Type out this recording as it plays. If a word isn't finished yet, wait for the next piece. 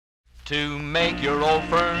To make your old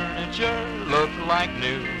furniture look like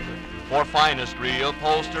new, for finest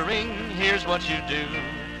reupholstering, here's what you do.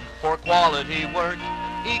 For quality work,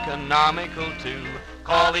 economical too,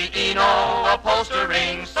 call the Eno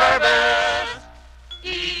Upholstering Service.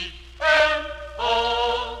 E-N-O,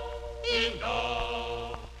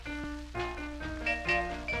 Eno.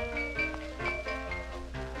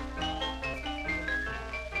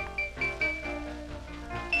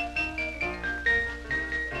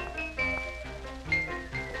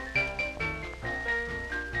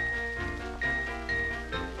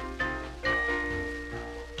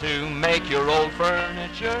 To make your old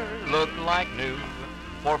furniture look like new,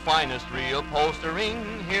 for finest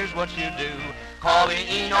reupholstering, here's what you do. Call the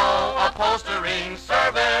Eno Upholstering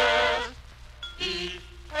Service. E-N-O,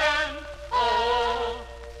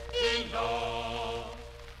 Eno.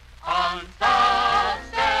 On South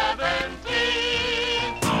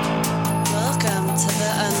 17th. Welcome to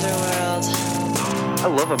the underworld. I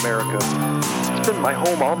love America. It's been my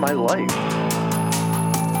home all my life.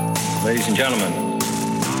 Ladies and gentlemen,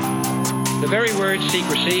 the very word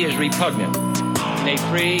secrecy is repugnant in a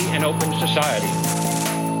free and open society.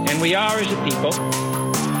 And we are, as a people,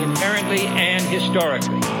 inherently and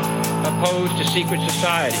historically opposed to secret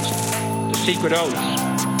societies, to secret oaths,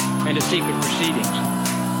 and to secret proceedings.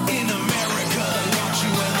 In America, they watch you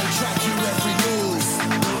and they track your every move.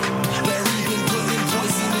 They're even putting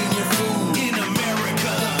poison in your food. In America,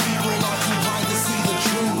 the people occupy to see the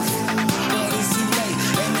truth. But it's too late,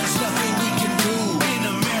 and there's nothing we can do. In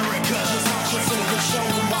America, just watch your favorite show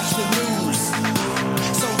and watch the news,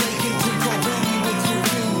 so they can pre-program you with your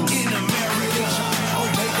views. In America,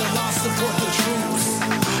 obey the law, support the troops,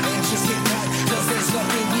 and just get back, cause there's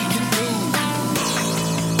nothing we can do.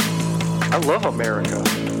 I love America.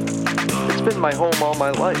 It's been my home all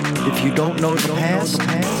my life. If you don't know the past,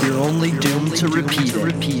 you're only doomed to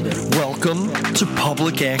repeat it. Welcome to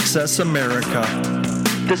Public Access America.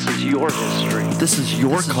 This is your history. This is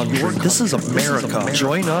your country. This is America.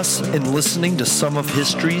 Join us in listening to some of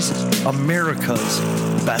history's, America's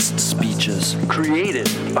best speeches. Created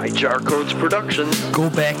by Jar Codes Productions. Go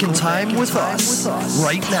back in time with us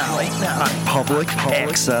right now on Public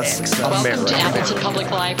Access America. Welcome to Appleton Public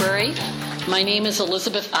Library. My name is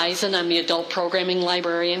Elizabeth Eisen. I'm the adult programming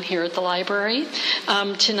librarian here at the library.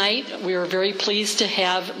 Tonight, we are very pleased to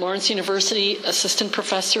have Lawrence University Assistant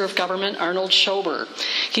Professor of Government Arnold Schober.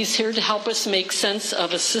 He's here to help us make sense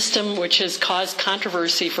of a system which has caused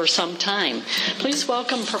controversy for some time. Please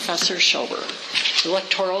welcome Professor Schober,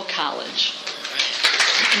 Electoral College.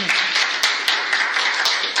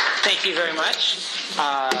 Thank you very much.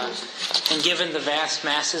 And given the vast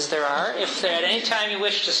masses there are, if at any time you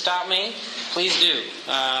wish to stop me, please do.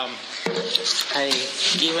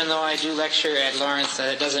 Even though I do lecture at Lawrence,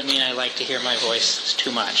 that doesn't mean I like to hear my voice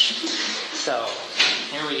too much. So,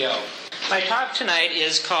 here we go. My talk tonight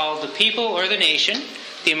is called The People or the Nation,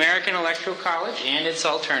 the American Electoral College and its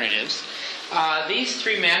Alternatives. These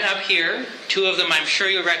three men up here, two of them I'm sure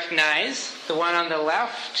you'll recognize. The one on the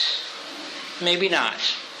left, maybe not.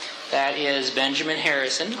 That is Benjamin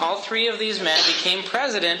Harrison. All three of these men became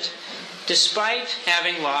president despite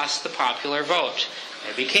having lost the popular vote.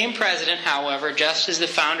 They became president, however, just as the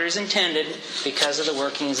founders intended because of the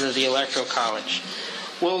workings of the Electoral College.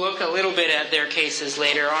 We'll look a little bit at their cases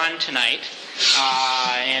later on tonight,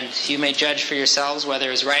 and you may judge for yourselves whether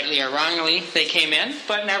as rightly or wrongly they came in,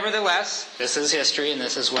 but nevertheless, this is history and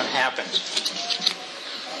this is what happened.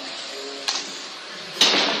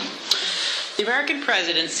 The American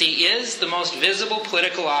presidency is the most visible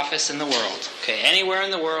political office in the world. Anywhere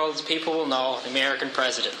in the world, people will know the American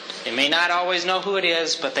president. They may not always know who it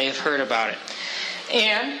is, but they've heard about it.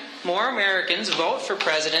 And more Americans vote for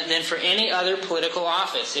president than for any other political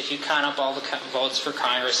office, if you count up all the votes for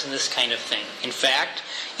Congress and this kind of thing. In fact,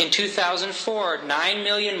 in 2004, 9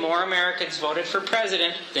 million more Americans voted for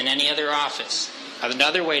president than any other office.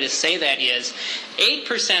 Another way to say that is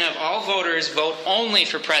 8% of all voters vote only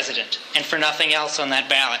for president and for nothing else on that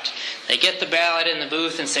ballot. They get the ballot in the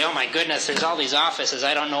booth and say, oh my goodness, there's all these offices,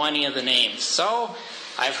 I don't know any of the names. So,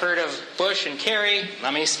 I've heard of Bush and Kerry,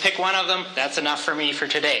 let me pick one of them, that's enough for me for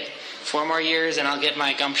today. 4 more years and I'll get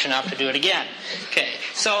my gumption up to do it again.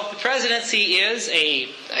 So the presidency is a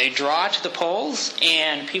draw to the polls,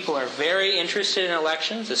 and people are very interested in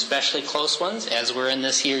elections, especially close ones, as we're in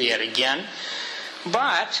this year yet again.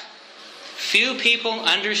 But few people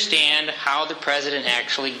understand how the president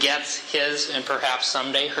actually gets his and perhaps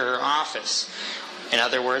someday her office. In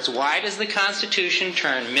other words, why does the Constitution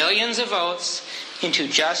turn millions of votes into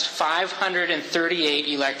just 538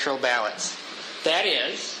 electoral ballots? That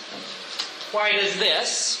is, why does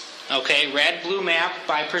this, Okay, red-blue map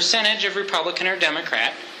by percentage of Republican or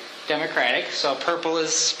Democratic. So purple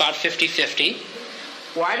is about 50-50.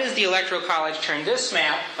 Why does the Electoral College turn this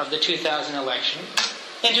map of the 2000 election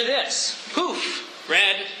into this? Poof,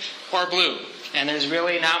 red or blue. And there's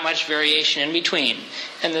really not much variation in between.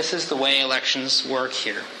 And this is the way elections work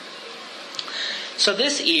here. So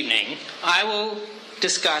this evening, I will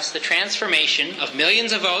discuss the transformation of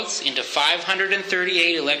millions of votes into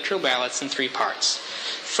 538 electoral ballots in 3 parts.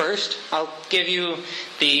 First, I'll give you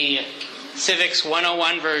the Civics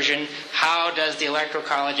 101 version. How does the Electoral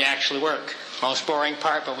College actually work? Most boring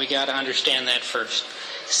part, but we got to understand that first.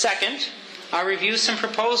 Second, I'll review some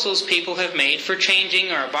proposals people have made for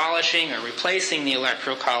changing or abolishing or replacing the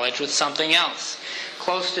Electoral College with something else.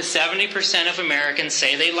 Close to 70% of Americans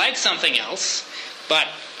say they like something else, but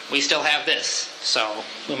we still have this. So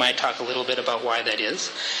we might talk a little bit about why that is.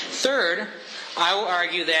 Third, I will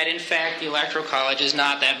argue that, in fact, the Electoral College is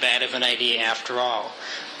not that bad of an idea after all.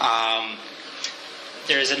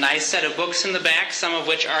 There's a nice set of books in the back, some of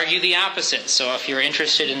which argue the opposite. So if you're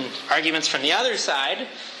interested in arguments from the other side,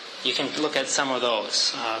 you can look at some of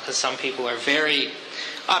those. Because some people are very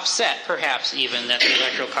upset, perhaps even, that the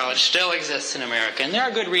Electoral College still exists in America. And there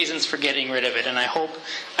are good reasons for getting rid of it. And I hope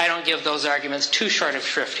I don't give those arguments too short of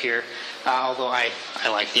shrift here. Although I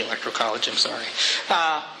like the Electoral College, I'm sorry.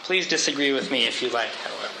 Please disagree with me if you like,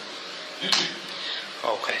 however.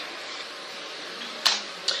 Okay.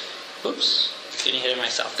 Oops. Getting ahead of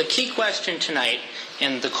myself. The key question tonight,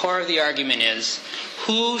 and the core of the argument is,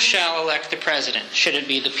 who shall elect the president? Should it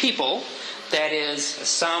be the people, that is, a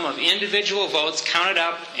sum of individual votes counted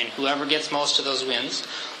up, and whoever gets most of those wins,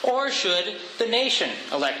 or should the nation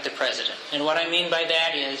elect the president? And what I mean by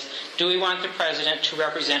that is, do we want the president to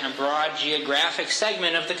represent a broad geographic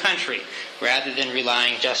segment of the country, rather than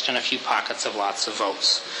relying just on a few pockets of lots of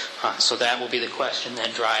votes? So that will be the question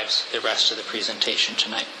that drives the rest of the presentation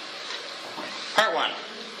tonight. Part 1.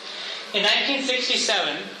 In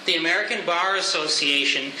 1967, the American Bar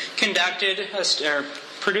Association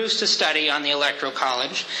produced a study on the Electoral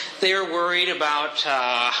College. They were worried about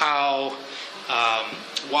how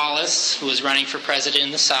Wallace, who was running for president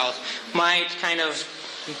in the South, might kind of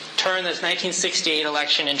turn this 1968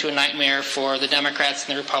 election into a nightmare for the Democrats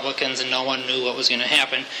and the Republicans, and no one knew what was going to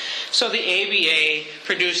happen. So the ABA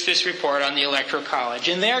produced this report on the Electoral College.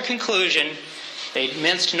 In their conclusion, they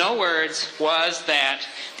minced no words, was that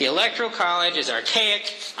the Electoral College is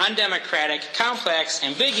archaic, undemocratic, complex,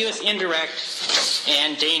 ambiguous, indirect,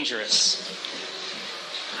 and dangerous.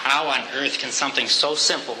 How on earth can something so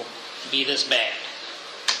simple be this bad?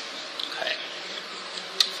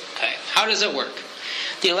 Okay. How does it work?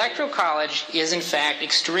 The Electoral College is, in fact,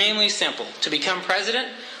 extremely simple. To become president,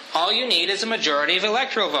 all you need is a majority of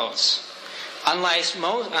electoral votes. Unlike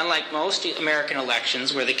most American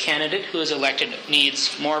elections, where the candidate who is elected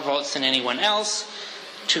needs more votes than anyone else,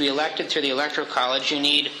 to be elected through the Electoral College, you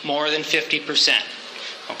need more than 50%.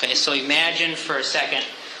 Okay, so imagine for a second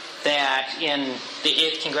that in the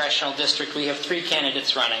 8th Congressional District we have 3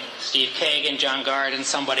 candidates running, Steve Kagan, John Gard, and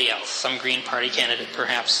somebody else, some Green Party candidate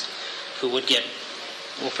perhaps, who we'll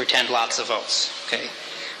pretend lots of votes. Okay.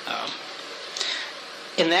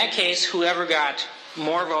 In that case, whoever got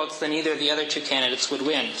more votes than either of the other 2 candidates would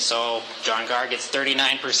win. So John Gard gets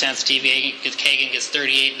 39%, Steve Kagan gets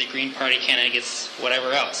 38%, and the Green Party candidate gets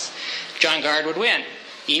whatever else. John Gard would win,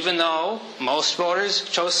 even though most voters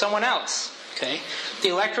chose someone else. Okay? The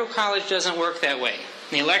Electoral College doesn't work that way.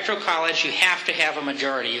 In the Electoral College, you have to have a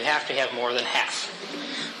majority. You have to have more than half.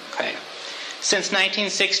 Okay? Since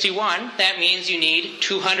 1961, that means you need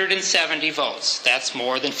 270 votes. That's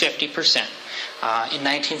more than 50%. In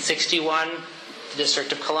 1961, the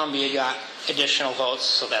District of Columbia got additional votes,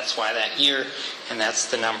 so that's why that year, and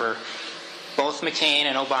that's the number both McCain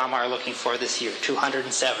and Obama are looking for this year,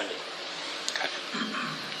 270. Okay.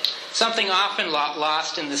 Something often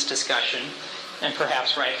lost in this discussion, and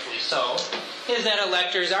perhaps rightfully so, is that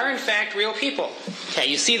electors are in fact real people. Okay,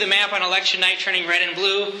 you see the map on election night turning red and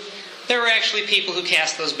blue? There were actually people who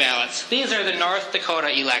cast those ballots. These are the North Dakota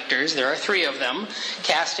electors. There are 3 of them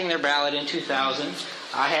casting their ballot in 2000.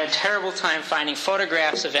 I had a terrible time finding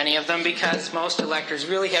photographs of any of them because most electors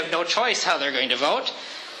really have no choice how they're going to vote.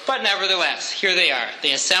 But nevertheless, here they are.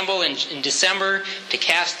 They assemble in December to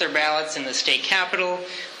cast their ballots in the state capitol.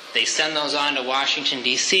 They send those on to Washington,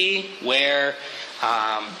 D.C., where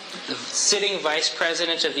the sitting Vice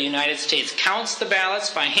President of the United States counts the ballots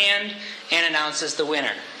by hand and announces the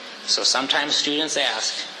winner. So sometimes students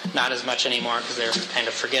ask, not as much anymore because they're kind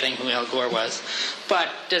of forgetting who Al Gore was, but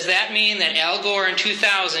does that mean that Al Gore in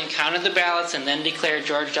 2000 counted the ballots and then declared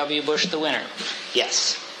George W. Bush the winner?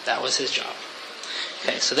 Yes, that was his job.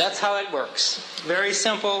 Okay, so that's how it works. Very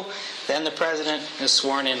simple. Then the president is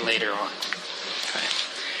sworn in later on. Okay.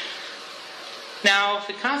 Now,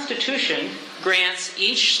 the Constitution grants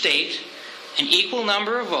each state an equal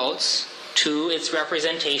number of votes to its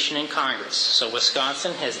representation in Congress. So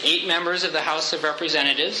Wisconsin has 8 members of the House of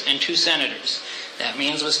Representatives and 2 senators. That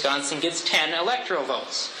means Wisconsin gets 10 electoral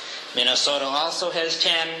votes. Minnesota also has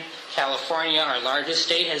 10. California, our largest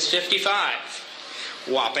state, has 55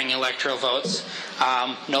 whopping electoral votes.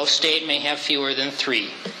 No state may have fewer than 3.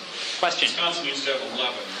 Question? Wisconsin used to have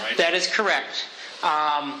 11, right? That is correct.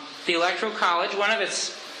 The Electoral College, one of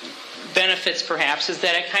its benefits perhaps is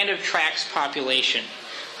that it kind of tracks population.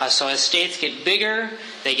 So as states get bigger,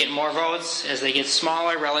 they get more votes. As they get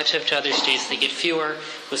smaller relative to other states, they get fewer.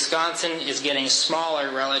 Wisconsin is getting smaller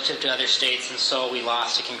relative to other states, and so we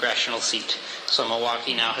lost a congressional seat. So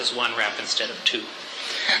Milwaukee now has 1 rep instead of 2.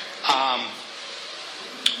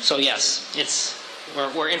 So yes,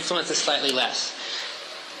 where influence is slightly less.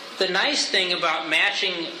 The nice thing about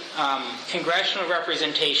matching congressional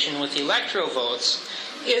representation with electoral votes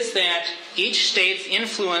is that each state's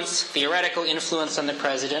influence, theoretical influence on the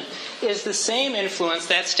president, is the same influence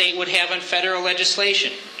that state would have on federal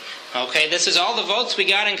legislation. Okay, this is all the votes we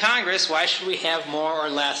got in Congress. Why should we have more or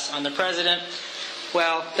less on the president?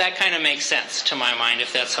 Well, that kind of makes sense to my mind.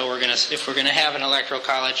 If that's how we're going to have an electoral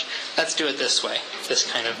college, let's do it this way. This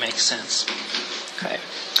kind of makes sense. Okay,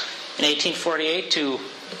 in 1848,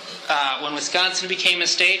 when Wisconsin became a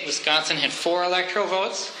state, Wisconsin had 4 electoral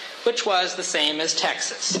votes, which was the same as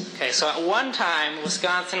Texas. Okay, so at one time,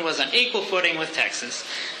 Wisconsin was on equal footing with Texas.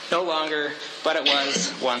 No longer, but it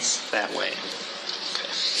was once that way.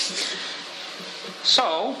 Okay.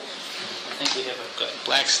 So, I think we have a good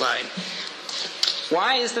black slide.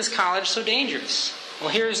 Why is this college so dangerous? Well,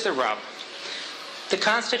 here's the rub. The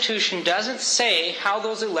Constitution doesn't say how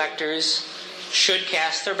those electors should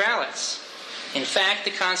cast their ballots. In fact,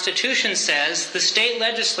 the Constitution says the state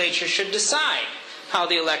legislature should decide how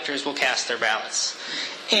the electors will cast their ballots.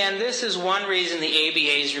 And this is one reason the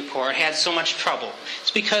ABA's report had so much trouble.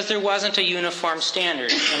 It's because there wasn't a uniform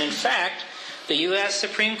standard. And in fact, the U.S.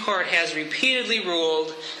 Supreme Court has repeatedly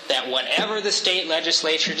ruled that whatever the state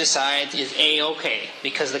legislature decides is A-OK,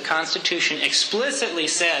 because the Constitution explicitly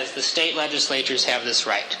says the state legislatures have this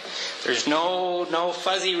right. There's no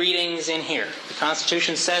fuzzy readings in here. The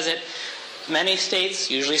Constitution says it. Many states,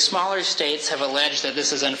 usually smaller states, have alleged that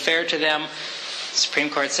this is unfair to them. The Supreme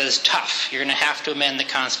Court says, tough, you're going to have to amend the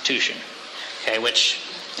Constitution, okay, which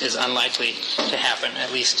is unlikely to happen,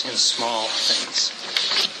 at least in small things.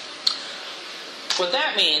 What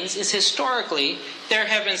that means is historically, there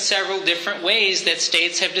have been several different ways that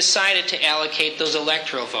states have decided to allocate those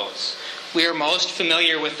electoral votes. We are most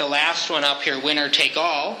familiar with the last one up here, winner take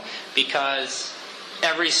all, because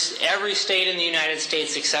every state in the United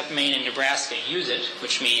States except Maine and Nebraska use it,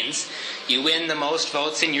 which means you win the most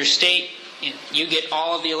votes in your state, you get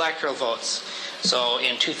all of the electoral votes. So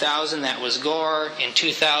in 2000, that was Gore. In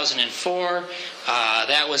 2004,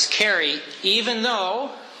 that was Kerry, even though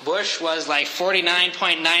Bush was like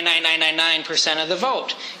 49.99999% of the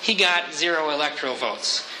vote. He got 0 electoral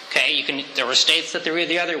votes. Okay, there were states that were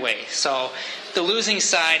the other way. So the losing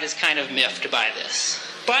side is kind of miffed by this.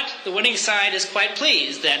 But the winning side is quite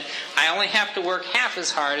pleased that I only have to work half as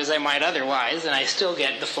hard as I might otherwise, and I still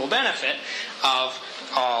get the full benefit of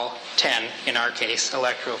all 10, in our case,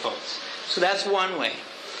 electoral votes. So that's one way.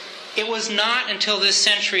 It was not until this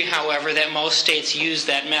century, however, that most states used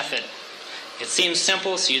that method. It seems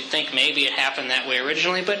simple, so you'd think maybe it happened that way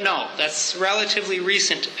originally, but no, that's a relatively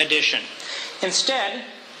recent addition. Instead,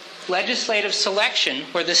 legislative selection,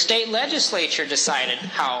 where the state legislature decided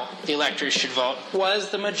how the electors should vote, was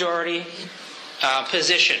the majority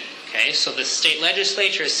position. Okay, so the state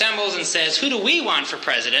legislature assembles and says, who do we want for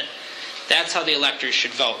president? That's how the electors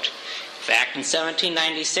should vote. In fact, in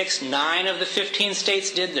 1796, 9 of the 15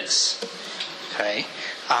 states did this. Okay,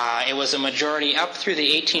 it was a majority up through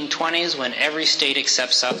the 1820s when every state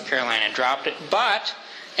except South Carolina dropped it. But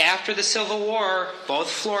after the Civil War, both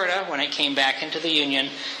Florida, when it came back into the Union,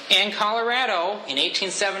 and Colorado in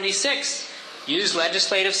 1876 used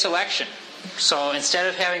legislative selection. So instead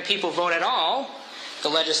of having people vote at all, the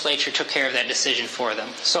legislature took care of that decision for them.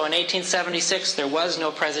 So in 1876, there was no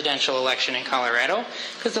presidential election in Colorado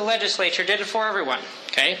because the legislature did it for everyone.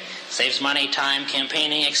 Okay? Saves money, time,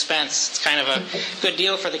 campaigning expense. It's kind of a good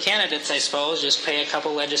deal for the candidates, I suppose. Just pay a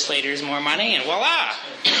couple legislators more money and voila!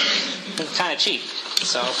 It's kind of cheap.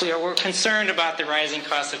 So if we're concerned about the rising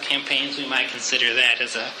cost of campaigns, we might consider that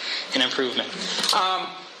as an improvement.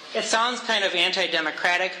 It sounds kind of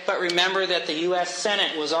anti-democratic, but remember that the U.S.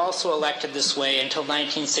 Senate was also elected this way until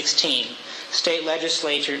 1916. state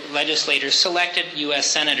legislators selected U.S.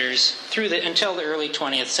 senators until the early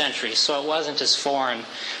 20th century, so it wasn't as foreign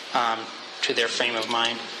to their frame of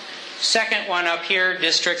mind. Second one up here,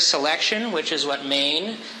 district selection, which is what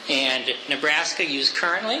Maine and Nebraska use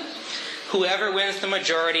currently. Whoever wins the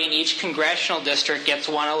majority in each congressional district gets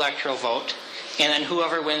one electoral vote, and then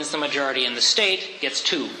whoever wins the majority in the state gets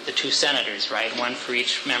the two senators, right? One for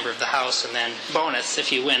each member of the House, and then bonus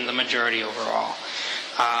if you win the majority overall.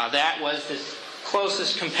 That was the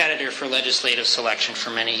closest competitor for legislative selection for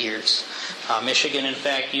many years. Michigan, in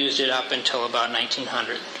fact, used it up until about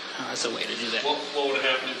 1900 as a way to do that. What would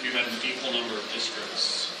happen if you had an equal number of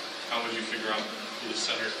districts? How would you figure out who the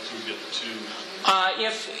senator would get the two?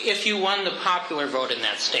 If you won the popular vote in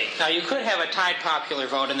that state. Now, you could have a tied popular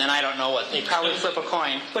vote, and then I don't know what. They'd probably flip a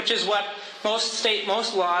coin, which is what most state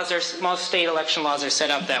election laws are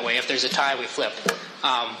set up that way. If there's a tie, we flip.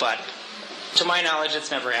 But to my knowledge,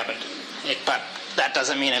 it's never happened. But that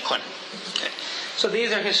doesn't mean it couldn't. Okay. So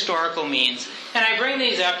these are historical means. And I bring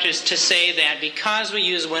these up just to say that because we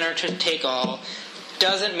use winner to take all,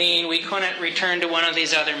 doesn't mean we couldn't return to one of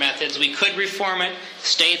these other methods. We could reform it.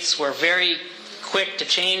 States were very quick to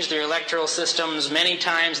change their electoral systems many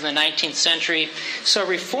times in the 19th century. So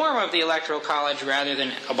reform of the Electoral College rather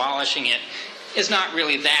than abolishing it is not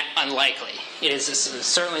really that unlikely. It is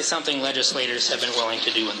certainly something legislators have been willing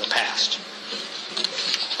to do in the past.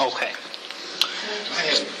 Okay.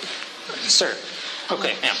 Sir.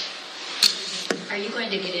 Okay, ma'am. Are you going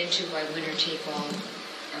to get into why winner take all,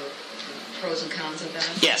 or pros and cons of that?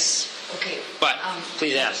 Yes. Okay. But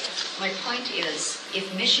please ask. My point is,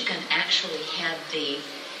 if Michigan actually had the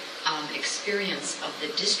experience of the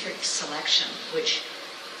district selection, which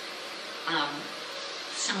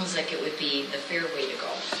sounds like it would be the fair way to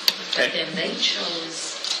go, but then they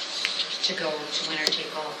chose to go to winner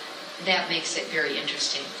take all, that makes it very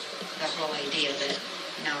interesting, the whole idea that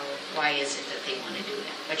now, why is it that they want to do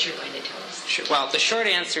that? But you're going to tell us. Sure. Well, the short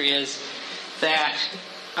answer is that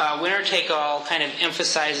winner take all kind of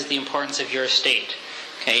emphasizes the importance of your state.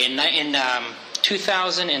 Okay, in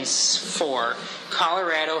 2004,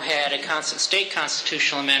 Colorado had a state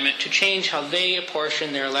constitutional amendment to change how they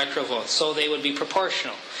apportion their electoral votes, so they would be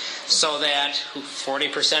proportional, so that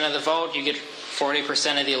 40% of the vote, you get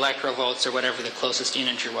 40% of the electoral votes, or whatever the closest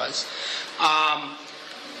integer was.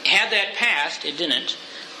 Had that passed, it didn't.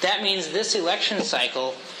 That means this election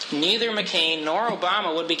cycle, neither McCain nor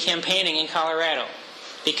Obama would be campaigning in Colorado,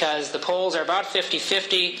 because the polls are about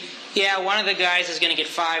 50-50. Yeah, one of the guys is going to get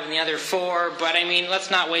 5 and the other 4, but I mean, let's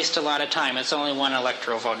not waste a lot of time. It's only one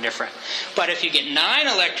electoral vote different. But if you get 9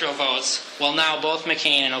 electoral votes, well, now both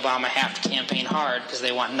McCain and Obama have to campaign hard because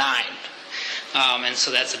they want 9. And so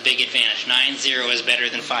that's a big advantage. 9-0 is better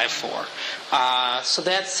than 5-4. So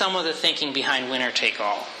that's some of the thinking behind winner take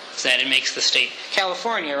all. Is that it makes the state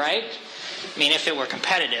California, right? I mean, if it were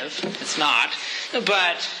competitive, it's not.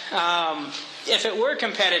 But if it were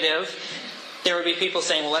competitive, there would be people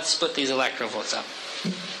saying, well, let's split these electoral votes up.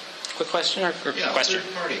 Quick question or question?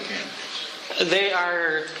 Third-party candidates. They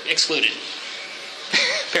are excluded.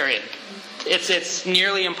 Period. It's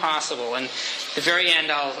nearly impossible. And at the very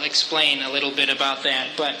end, I'll explain a little bit about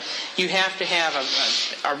that. But you have to have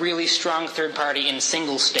a really strong third party in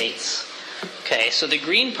single states. Okay, so the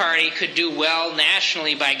Green Party could do well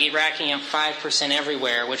nationally by racking up 5%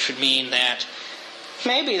 everywhere, which would mean that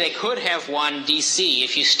maybe they could have won D.C.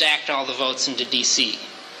 if you stacked all the votes into D.C.,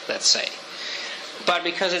 let's say. But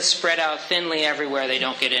because it's spread out thinly everywhere, they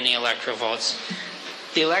don't get any electoral votes.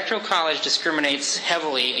 The Electoral College discriminates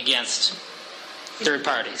heavily against third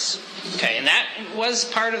parties. Okay, and that was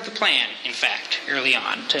part of the plan, in fact, early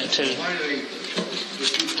on. Why do the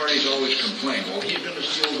two parties always complain? Well, he's going to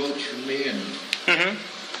steal votes from me, and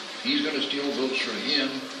he's going to steal votes from him.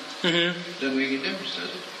 Doesn't make any difference, does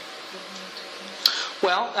it?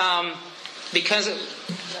 Well, because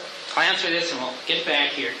I'll answer this and we'll get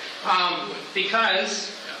back here.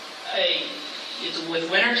 Because with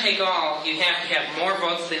winner take all, you have to have more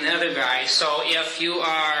votes than the other guy. So if you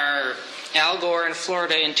are Al Gore in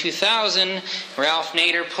Florida in 2000, Ralph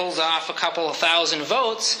Nader pulls off a couple of thousand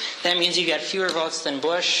votes, that means you got fewer votes than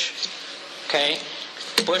Bush. Okay?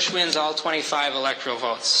 Bush wins all 25 electoral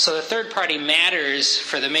votes. So the third party matters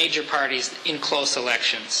for the major parties in close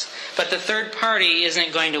elections. But the third party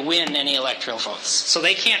isn't going to win any electoral votes. So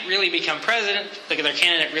they can't really become president. Their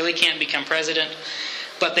candidate really can't become president.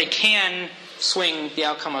 But they can swing the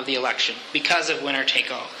outcome of the election because of winner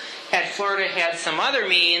take all. Had Florida had some other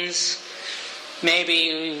means,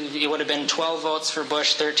 maybe it would have been 12 votes for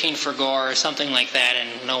Bush, 13 for Gore, or something like that,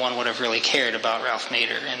 and no one would have really cared about Ralph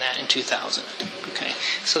Nader in 2000. Okay,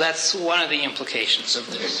 so that's one of the implications of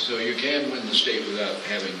this. Okay, so you can win the state without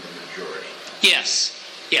having the majority? Yes.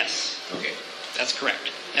 Okay. That's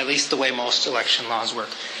correct. At least the way most election laws work.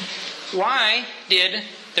 Why did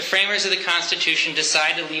the framers of the Constitution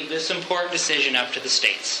decide to leave this important decision up to the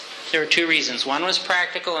states? There were two reasons. One was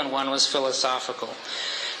practical and one was philosophical.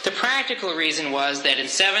 The practical reason was that in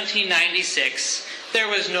 1796, there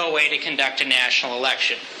was no way to conduct a national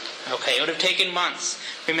election. Okay, it would have taken months.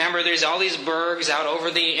 Remember, there's all these burgs out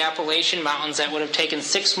over the Appalachian Mountains that would have taken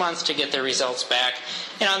 6 months to get their results back.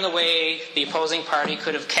 And on the way, the opposing party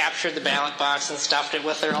could have captured the ballot box and stuffed it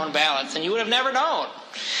with their own ballots, and you would have never known.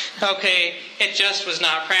 Okay, it just was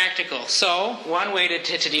not practical. So, one way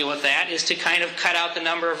to deal with that is to kind of cut out the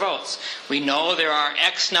number of votes. We know there are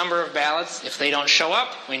X number of ballots. If they don't show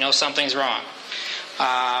up, we know something's wrong.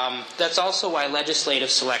 That's also why legislative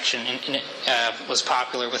selection was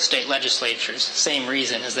popular with state legislatures. Same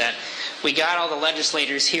reason is that we got all the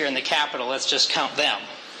legislators here in the Capitol, let's just count them,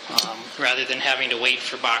 rather than having to wait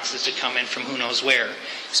for boxes to come in from who knows where,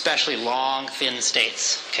 especially long, thin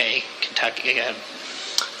states, okay, Kentucky,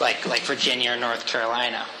 like Virginia or North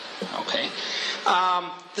Carolina, okay.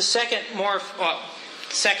 The second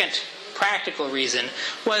practical reason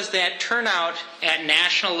was that turnout at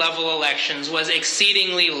national level elections was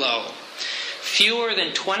exceedingly low. Fewer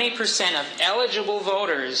than 20% of eligible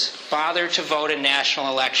voters bothered to vote in national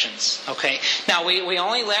elections. Okay, now we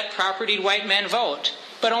only let propertied white men vote,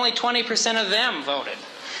 but only 20% of them voted.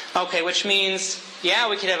 Okay, which means, yeah,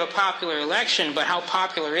 we could have a popular election, but how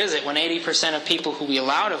popular is it when 80% of people who we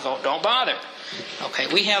allow to vote don't bother? Okay,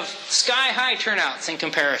 we have sky-high turnouts in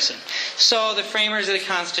comparison. So the framers of the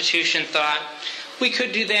Constitution thought we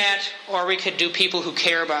could do that, or we could do people who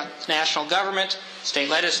care about national government, state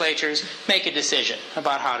legislatures, make a decision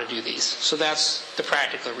about how to do these. So that's the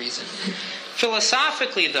practical reason.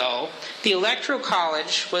 Philosophically, though, the Electoral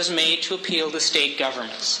College was made to appeal to state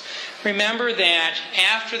governments. Remember that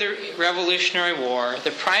after the Revolutionary War,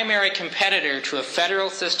 the primary competitor to a federal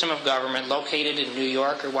system of government located in New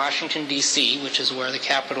York or Washington, D.C., which is where the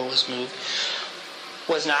capital was moved,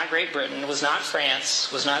 was not Great Britain, was not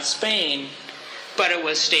France, was not Spain, but it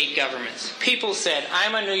was state governments. People said,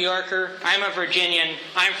 I'm a New Yorker, I'm a Virginian,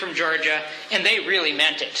 I'm from Georgia, and they really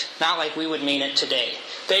meant it, not like we would mean it today.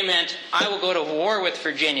 They meant, I will go to war with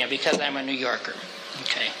Virginia because I'm a New Yorker.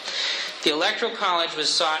 Okay. The Electoral College was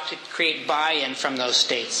sought to create buy-in from those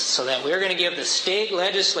states so that we're going to give the state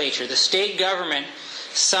legislature, the state government,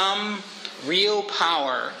 some real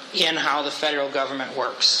power in how the federal government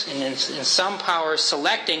works, and in some power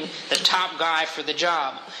selecting the top guy for the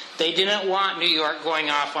job. They didn't want New York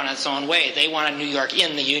going off on its own way. They wanted New York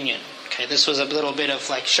in the Union. Okay, this was a little bit of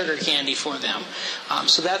like sugar candy for them.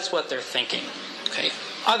 So that's what they're thinking. Okay.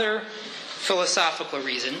 Other philosophical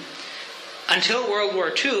reason. Until World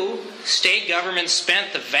War II, state governments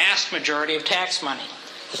spent the vast majority of tax money.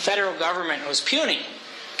 The federal government was puny.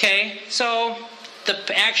 Okay, so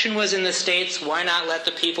the action was in the states. Why not let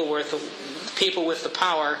the people with the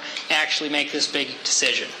power actually make this big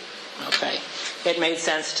decision? Okay, it made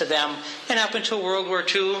sense to them. And up until World War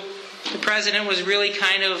II, the president was really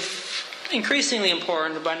kind of increasingly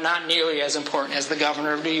important, but not nearly as important as the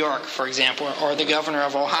governor of New York, for example, or the governor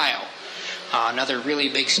of Ohio. Another really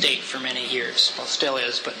big state for many years. Well, still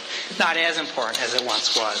is, but not as important as it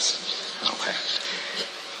once was. Okay.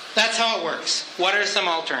 That's how it works. What are some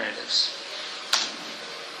alternatives?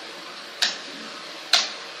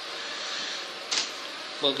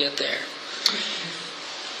 We'll get there.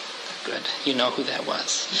 Good. You know who that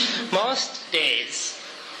was. Most days,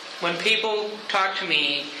 when people talk to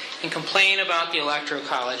me and complain about the Electoral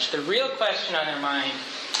College, the real question on their mind,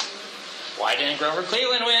 why didn't Grover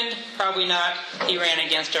Cleveland win? Probably not. He ran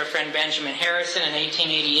against our friend Benjamin Harrison in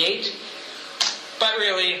 1888. But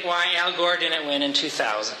really, why Al Gore didn't win in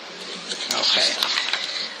 2000?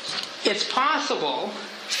 Okay. It's possible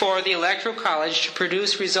for the Electoral College to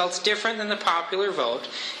produce results different than the popular vote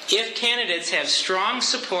if candidates have strong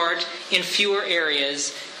support in fewer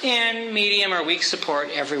areas and medium or weak support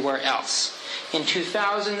everywhere else. In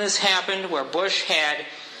 2000, this happened where Bush had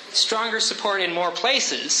stronger support in more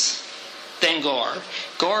places than Gore.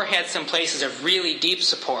 Gore had some places of really deep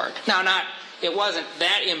support. Now, it wasn't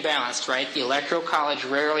that imbalanced, right? The Electoral College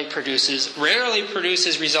rarely produces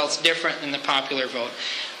results different than the popular vote.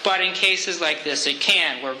 But in cases like this, it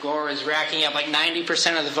can, where Gore is racking up like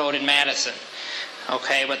 90% of the vote in Madison.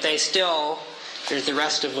 Okay, but there's the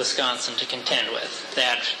rest of Wisconsin to contend with.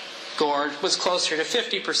 That Gore was closer to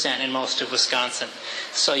 50% in most of Wisconsin.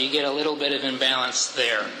 So you get a little bit of imbalance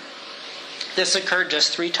there. This occurred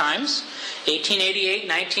just 3 times, 1888,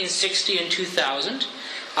 1960, and 2000.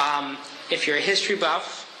 If you're a history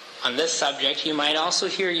buff on this subject, you might also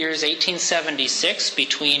hear years 1876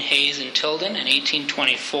 between Hayes and Tilden, and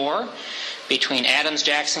 1824 between Adams,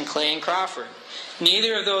 Jackson, Clay, and Crawford.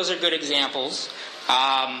 Neither of those are good examples.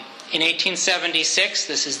 In 1876,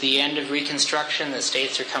 this is the end of Reconstruction. The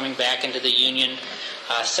states are coming back into the Union.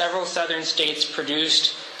 Several southern states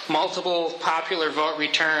produced multiple popular vote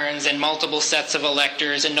returns and multiple sets of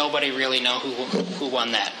electors, and nobody really know who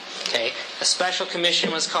won that. Okay, a special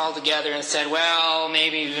commission was called together and said, well,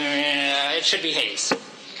 maybe it should be Hayes.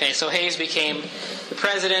 Okay, so Hayes became the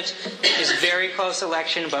president. It was a very close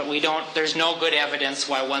election, but there's no good evidence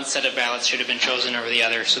why one set of ballots should have been chosen over the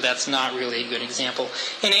other, so that's not really a good example.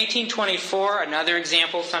 In 1824, another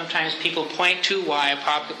example sometimes people point to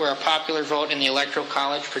where a popular vote in the Electoral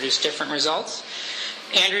College produced different results.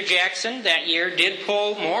 Andrew Jackson that year did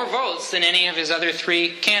poll more votes than any of his other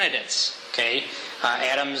 3 candidates. Okay,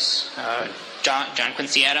 Adams, John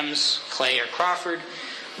Quincy Adams, Clay, or Crawford,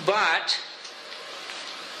 but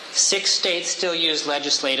 6 states still used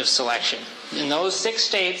legislative selection. In those 6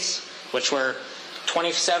 states, which were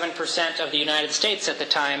 27% of the United States at the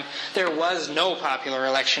time, there was no popular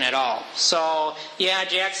election at all. So, yeah,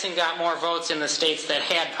 Jackson got more votes in the states that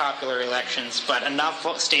had popular elections, but enough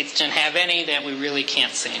states didn't have any that we really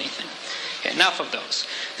can't say anything. Okay, enough of those.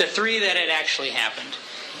 The 3 that had actually happened.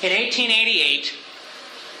 In 1888,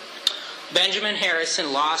 Benjamin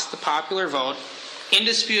Harrison lost the popular vote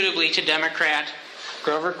indisputably to Democrat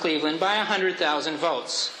Grover Cleveland by 100,000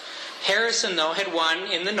 votes. Harrison, though, had won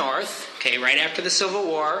in the North. Okay, right after the Civil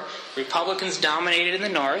War, Republicans dominated in the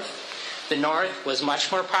North. The North was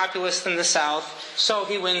much more populous than the South, so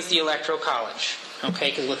he wins the Electoral College. Okay,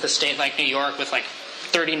 because with a state like New York with like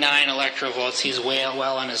 39 electoral votes, he's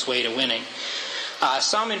well on his way to winning.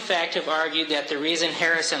 Some, in fact, have argued that the reason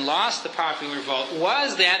Harrison lost the popular vote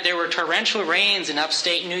was that there were torrential rains in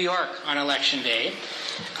upstate New York on Election Day.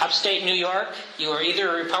 Upstate New York, you were either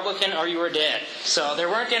a Republican or you were dead. So there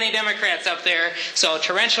weren't any Democrats up there. So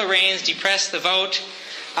torrential rains depressed the vote.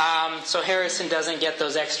 So Harrison doesn't get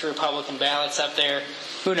those extra Republican ballots up there.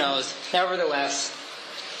 Who knows? Nevertheless,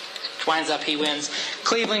 winds up he wins.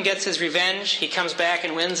 Cleveland gets his revenge. He comes back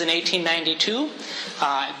and wins in 1892,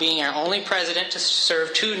 being our only president to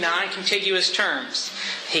serve 2 non-contiguous terms.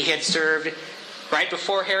 He had served right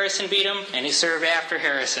before Harrison beat him, and he served after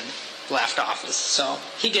Harrison left office. So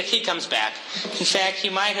he comes back. In fact, he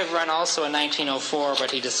might have run also in 1904,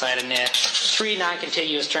 but he decided, 3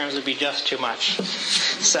 non-contiguous terms would be just too much.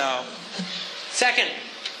 So, second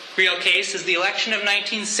real case is the election of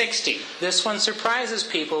 1960. This one surprises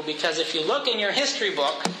people because if you look in your history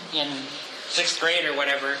book in 6th grade or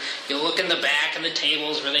whatever, you'll look in the back of the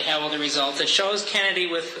tables where they have all the results. It shows Kennedy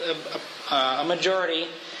with a majority,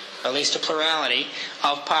 at least a plurality,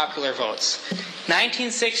 of popular votes.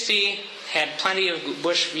 1960 had plenty of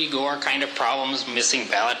Bush v. Gore kind of problems, missing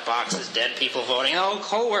ballot boxes, dead people voting, the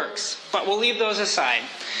whole works. But we'll leave those aside.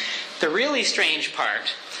 The really strange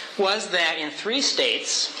part was that in 3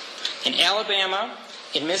 states, in Alabama,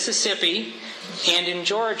 in Mississippi, and in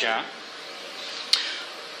Georgia,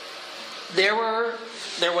 there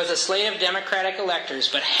was a slate of Democratic electors,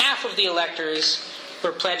 but half of the electors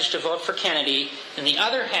were pledged to vote for Kennedy, and the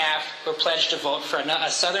other half were pledged to vote for a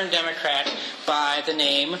Southern Democrat by the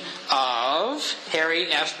name of Harry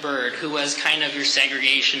F. Byrd, who was kind of your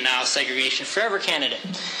segregation forever candidate.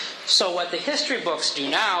 So what the history books do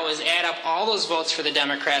now is add up all those votes for the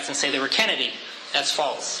Democrats and say they were Kennedy. That's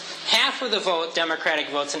false. Half of the Democratic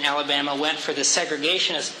votes in Alabama went for the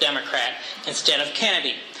segregationist Democrat instead of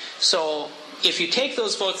Kennedy. So if you take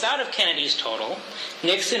those votes out of Kennedy's total,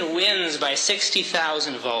 Nixon wins by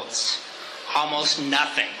 60,000 votes. Almost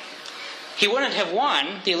nothing. He wouldn't have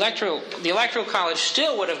won. The Electoral College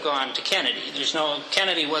still would have gone to Kennedy.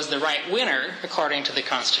 Kennedy was the right winner, according to the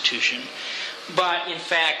Constitution. But, in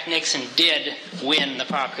fact, Nixon did win the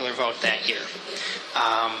popular vote that year.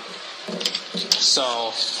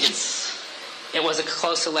 So it was a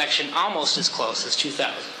close election, almost as close as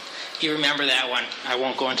 2000. You remember that one. I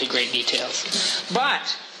won't go into great details.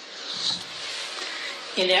 But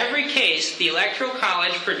in every case, the Electoral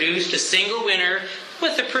College produced a single winner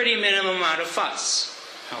with a pretty minimum amount of fuss.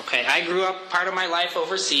 Okay, I grew up part of my life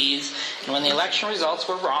overseas, and when the election results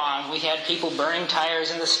were wrong, we had people burning tires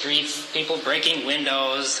in the streets, people breaking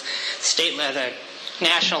windows, the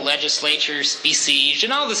national legislatures besieged,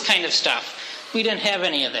 and all this kind of stuff. We didn't have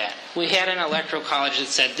any of that. We had an Electoral College that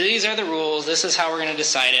said, these are the rules, this is how we're going to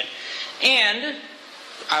decide it. And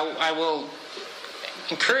I will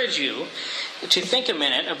encourage you to think a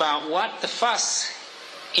minute about what the fuss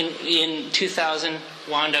in 2000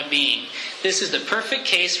 wound up being. This is the perfect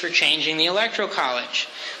case for changing the Electoral College.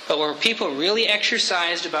 But were people really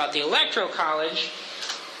exercised about the Electoral College,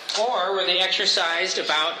 or were they exercised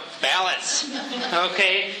about ballots?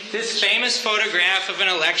 Okay, this famous photograph of an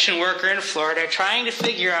election worker in Florida trying to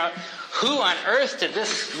figure out who on earth did this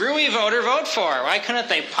screwy voter vote for? Why couldn't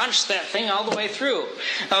they punch that thing all the way through?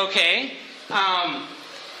 Okay,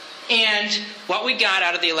 and what we got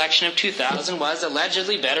out of the election of 2000 was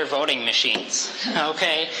allegedly better voting machines.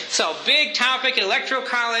 Okay, so big topic, Electoral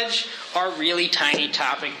College, or really tiny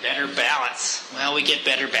topic, better ballots. Well, we get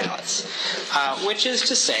better ballots. Which is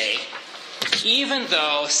to say, even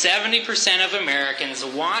though 70% of Americans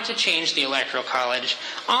want to change the Electoral College,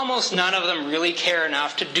 almost none of them really care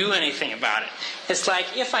enough to do anything about it. It's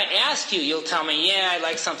like, if I ask you, you'll tell me, yeah, I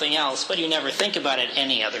like something else, but you never think about it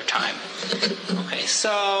any other time. Okay,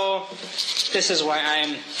 so this is why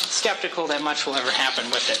I'm skeptical that much will ever happen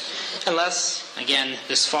with it. Unless, again,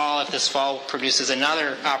 this fall, if this fall produces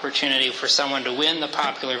another opportunity for someone to win the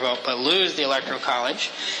popular vote but lose the Electoral College,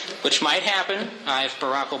 which might happen if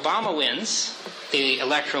Barack Obama wins the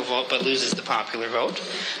electoral vote but loses the popular vote.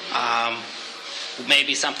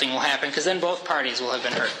 Maybe something will happen, because then both parties will have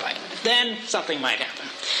been hurt by it. Then something might happen.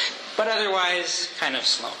 But otherwise, kind of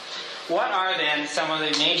slow. What are then some of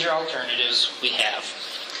the major alternatives we have?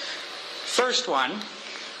 First one,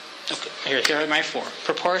 okay, here are my four.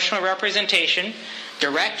 Proportional representation,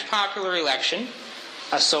 direct popular election,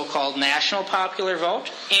 a so-called national popular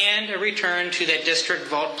vote, and a return to the district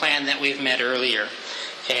vote plan that we've met earlier.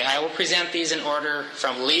 Okay, I will present these in order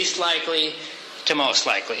from least likely to most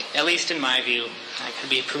likely, at least in my view. I could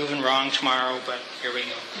be proven wrong tomorrow, but here we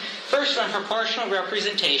go. First one, proportional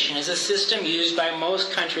representation, is a system used by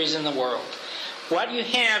most countries in the world. What you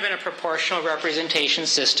have in a proportional representation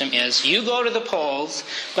system is you go to the polls,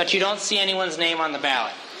 but you don't see anyone's name on the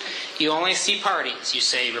ballot. You only see parties. You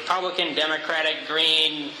say Republican, Democratic,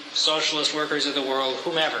 Green, Socialist, Workers of the World,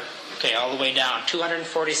 whomever. Okay, all the way down.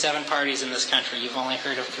 247 parties in this country. You've only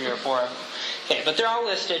heard of 3 or 4 of them. Okay, but they're all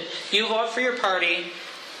listed. You vote for your party,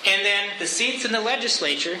 and then the seats in the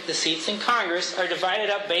legislature, the seats in Congress, are divided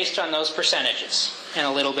up based on those percentages. And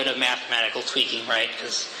a little bit of mathematical tweaking, right?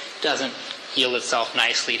 Because it doesn't yield itself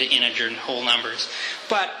nicely to integer and whole numbers.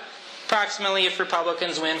 But approximately, if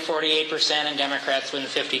Republicans win 48% and Democrats win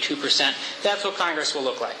 52%, that's what Congress will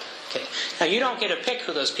look like. Okay. Now, you don't get to pick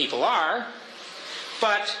who those people are,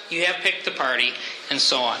 but you have picked the party, and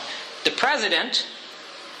so on. The president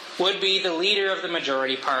would be the leader of the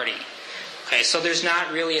majority party. Okay, so there's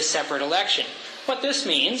not really a separate election. What this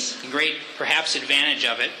means, the great perhaps advantage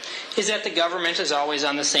of it, is that the government is always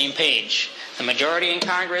on the same page. The majority in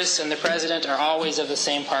Congress and the president are always of the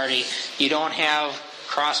same party. You don't have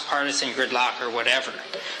cross-partisan gridlock or whatever.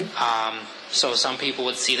 So some people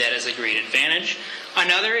would see that as a great advantage.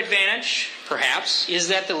 Another advantage, perhaps, is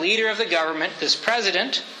that the leader of the government, this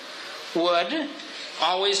president, would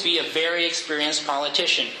always be a very experienced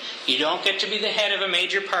politician. You don't get to be the head of a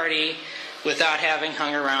major party without having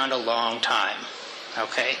hung around a long time.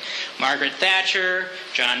 Okay? Margaret Thatcher,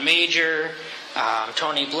 John Major,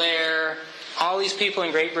 Tony Blair, all these people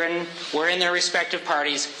in Great Britain were in their respective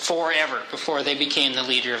parties forever before they became the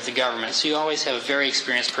leader of the government. So you always have a very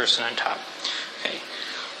experienced person on top. Okay.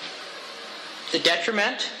 The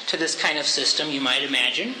detriment to this kind of system, you might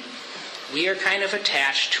imagine, we are kind of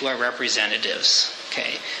attached to our representatives.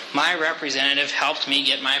 Okay. My representative helped me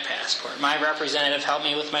get my passport. My representative helped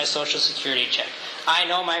me with my Social Security check. I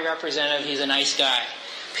know my representative, he's a nice guy.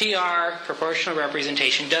 PR, proportional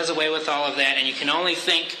representation, does away with all of that, and you can only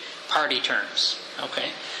think party terms.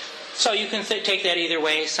 Okay. So you can take that either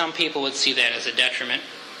way. Some people would see that as a detriment.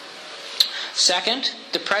 Second,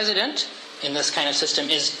 the president in this kind of system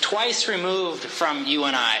is twice removed from you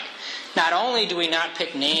and I. Not only do we not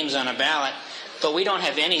pick names on a ballot, but we don't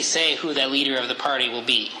have any say who the leader of the party will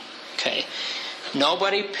be. Okay.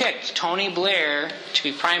 Nobody picked Tony Blair to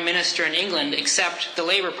be Prime Minister in England except the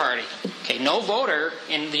Labour Party. Okay, no voter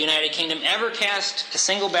in the United Kingdom ever cast a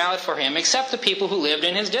single ballot for him except the people who lived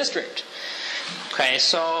in his district. Okay,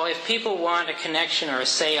 so if people want a connection or a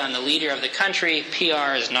say on the leader of the country,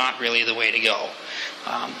 PR is not really the way to go.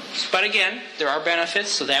 But again, there are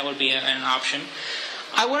benefits, so that would be an option.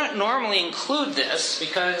 I wouldn't normally include this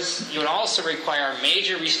because it would also require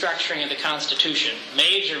major restructuring of the Constitution,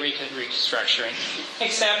 major restructuring,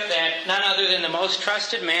 except that none other than the most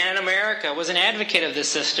trusted man in America was an advocate of this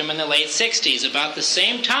system in the late 60s, about the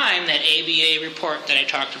same time that ABA report that I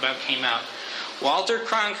talked about came out. Walter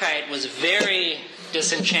Cronkite was very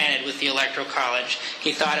disenchanted with the Electoral College.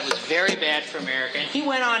 He thought it was very bad for America. And he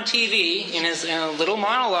went on TV in a little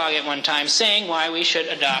monologue at one time saying why we should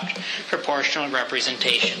adopt proportional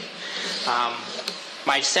representation.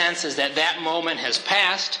 My sense is that that moment has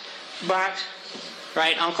passed, but,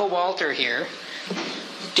 right, Uncle Walter here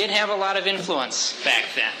did have a lot of influence back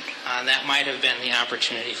then. That might have been the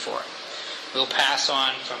opportunity for it. We'll pass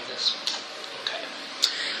on from this. Okay.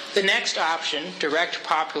 The next option, direct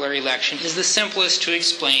popular election, is the simplest to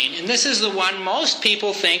explain, and this is the one most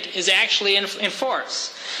people think is actually in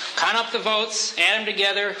force. Count up the votes, add them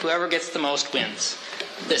together, whoever gets the most wins.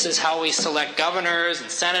 This is how we select governors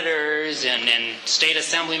and senators and state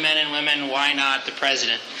assemblymen and women. Why not the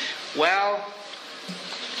president? Well,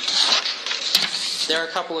 there are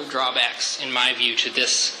a couple of drawbacks, in my view, to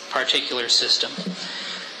this particular system.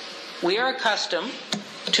 We are accustomed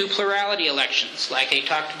to plurality elections, like I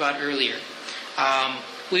talked about earlier.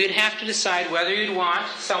 We would have to decide whether you'd want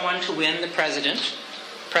someone to win the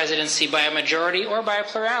presidency by a majority or by a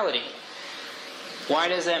plurality. Why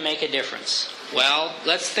does that make a difference? Well,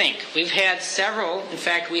 let's think. We've had several, in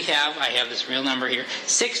fact I have this real number here,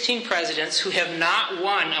 16 presidents who have not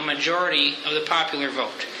won a majority of the popular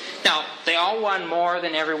vote. Now, they all won more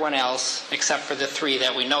than everyone else, except for the 3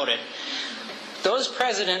 that we noted. Those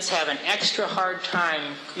presidents have an extra hard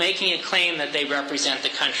time making a claim that they represent the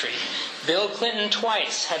country. Bill Clinton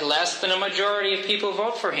twice had less than a majority of people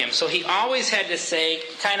vote for him. So he always had to say,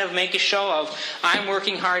 kind of make a show of, I'm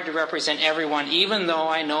working hard to represent everyone, even though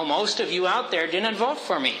I know most of you out there didn't vote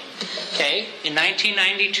for me. Okay? In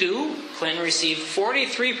 1992, Clinton received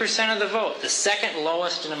 43% of the vote, the second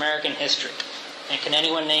lowest in American history. And can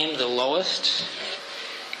anyone name the lowest?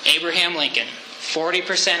 Abraham Lincoln,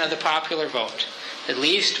 40% of the popular vote. The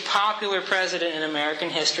least popular president in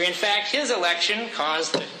American history. In fact, his election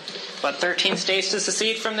caused 13 states to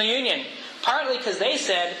secede from the Union. Partly because they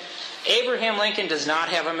said, Abraham Lincoln does not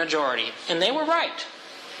have a majority. And they were right.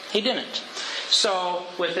 He didn't. So,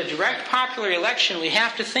 with a direct popular election, we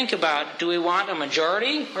have to think about, do we want a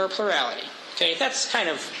majority or a plurality? Okay, that's kind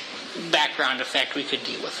of background effect. We could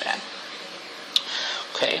deal with that.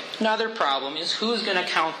 Okay, another problem is who's going to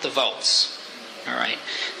count the votes. All right,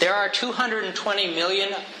 there are 220 million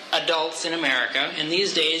adults in America, and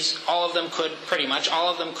these days pretty much all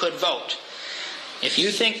of them could vote. If you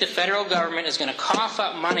think the federal government is going to cough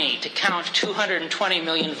up money to count 220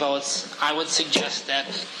 million votes, I would suggest that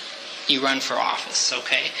you run for office,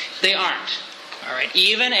 okay? They aren't. All right,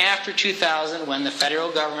 even after 2000, when the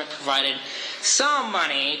federal government provided some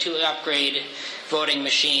money to upgrade voting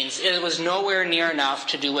machines, it was nowhere near enough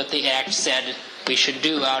to do what the Act said we should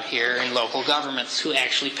do out here in local governments who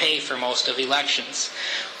actually pay for most of elections.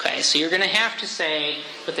 Okay, so you're going to have to say,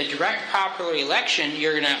 with a direct popular election,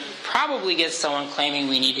 you're going to probably get someone claiming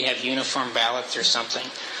we need to have uniform ballots or something.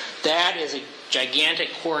 That is a gigantic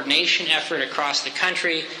coordination effort across the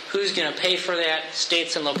country. Who's going to pay for that?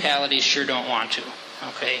 States and localities sure don't want to.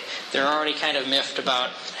 Okay, they're already kind of miffed about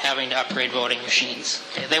having to upgrade voting machines.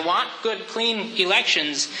 Okay, they want good, clean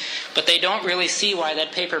elections, but they don't really see why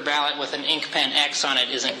that paper ballot with an ink pen X on it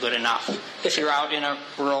isn't good enough if you're out in a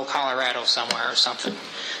rural Colorado somewhere or something.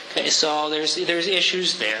 Okay, so there's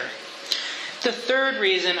issues there. The third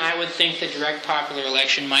reason I would think the direct popular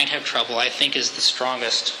election might have trouble, I think, is the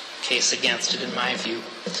strongest case against it in my view.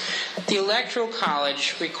 The Electoral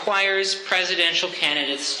College requires presidential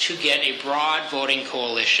candidates to get a broad voting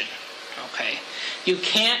coalition. Okay, you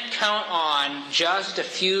can't count on just a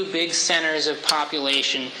few big centers of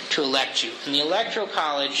population to elect you. In the Electoral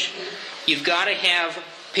College, you've got to have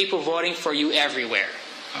people voting for you everywhere.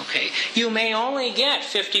 Okay, you may only get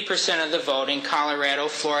 50% of the vote in Colorado,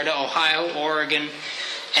 Florida, Ohio, Oregon,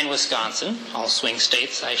 and Wisconsin, all swing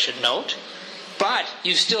states, I should note. But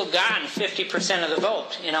you've still gotten 50% of the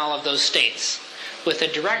vote in all of those states. With a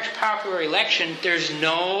direct popular election, there's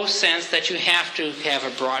no sense that you have to have a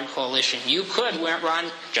broad coalition. You could run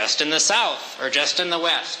just in the South, or just in the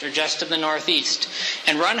West, or just in the Northeast,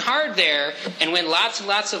 and run hard there and win lots and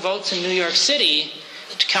lots of votes in New York City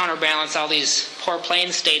to counterbalance all these poor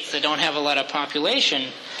plain states that don't have a lot of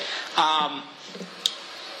population.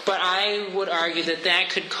 But I would argue that that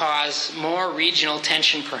could cause more regional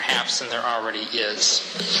tension perhaps than there already is.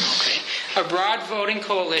 Okay. A broad voting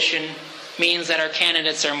coalition means that our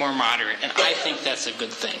candidates are more moderate, and I think that's a good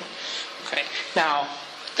thing. Okay. Now,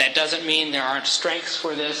 that doesn't mean there aren't strengths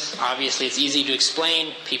for this. Obviously, it's easy to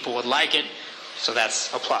explain. People would like it, so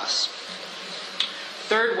that's a plus.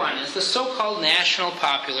 Third one is the so-called national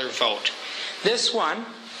popular vote. This one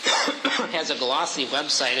has a glossy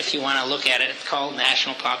website if you want to look at it. It's called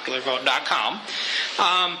nationalpopularvote.com.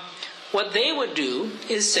 What they would do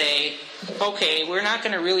is say, okay, we're not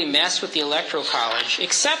going to really mess with the Electoral College,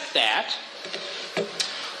 except that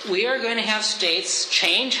we are going to have states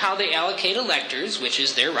change how they allocate electors, which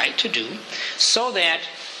is their right to do, so that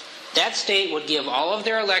that state would give all of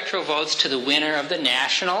their electoral votes to the winner of the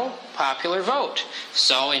national popular vote.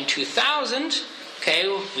 So in 2000, okay,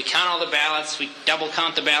 we count all the ballots, we double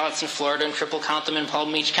count the ballots in Florida and triple count them in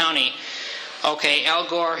Palm Beach County. Okay, Al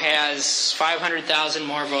Gore has 500,000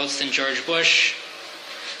 more votes than George Bush.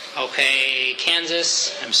 Okay,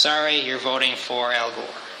 Kansas, I'm sorry, you're voting for Al Gore.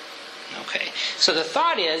 Okay, so the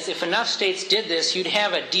thought is, if enough states did this, you'd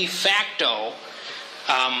have a de facto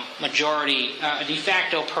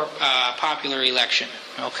popular election.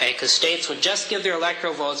 Okay, because states would just give their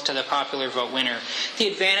electoral votes to the popular vote winner. The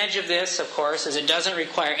advantage of this, of course, is it doesn't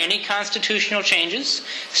require any constitutional changes.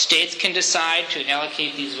 States can decide to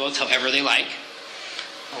allocate these votes however they like.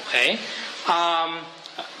 Okay.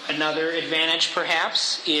 Another advantage,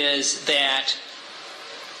 perhaps, is that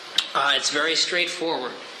it's very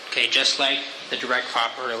straightforward. Okay, just like the direct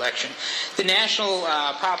popular election. The National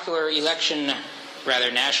Popular Election,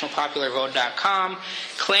 nationalpopularvote.com,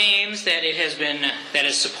 claims that it has been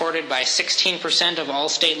is supported by 16% of all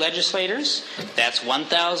state legislators. That's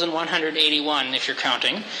 1,181 if you're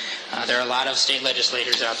counting. There are a lot of state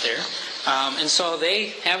legislators out there. And so they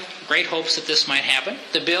have great hopes that this might happen.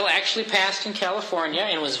 The bill actually passed in California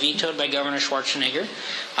and was vetoed by Governor Schwarzenegger.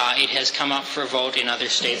 It has come up for a vote in other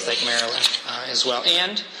states like Maryland as well.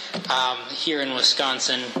 And here in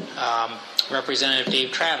Wisconsin, Representative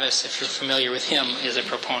Dave Travis, if you're familiar with him, is a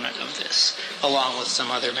proponent of this, along with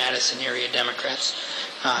some other Madison area Democrats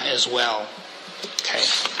as well. Okay.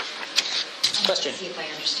 Question? See if I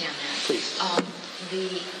understand that. Please.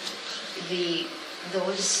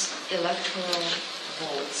 Those electoral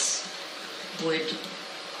votes would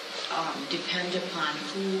depend upon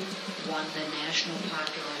who won the national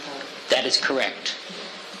popular vote. That is correct.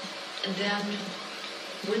 Then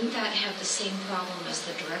wouldn't that have the same problem as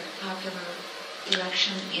the direct popular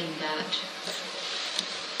election in that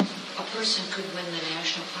a person could win the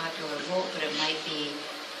national popular vote, but it might be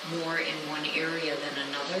more in one area than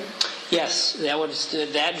another? Yes,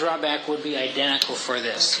 that drawback would be identical for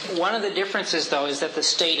this. One of the differences, though, is that the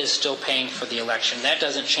state is still paying for the election. That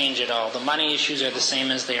doesn't change at all. The money issues are the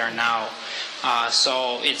same as they are now.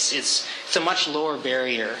 So it's a much lower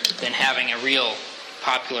barrier than having a real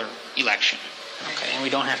popular election. Okay, and we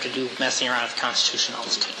don't have to do messing around with the Constitution, all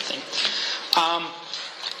this kind of thing.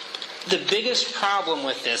 The biggest problem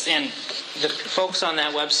with this, and the folks on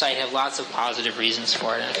that website have lots of positive reasons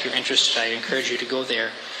for it, and if you're interested, I encourage you to go there.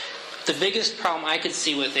 The biggest problem I could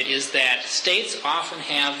see with it is that states often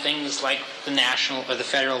have things like the National or the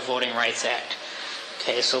Federal Voting Rights Act.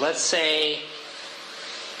 Okay, so let's say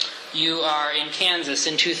you are in Kansas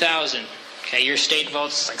in 2000. Okay, your state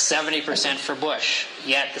votes like 70% for Bush,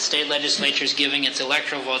 yet the state legislature is giving its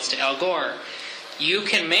electoral votes to Al Gore. You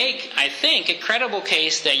can make, I think, a credible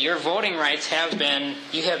case that your voting rights have been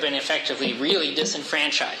effectively really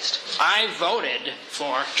disenfranchised. I voted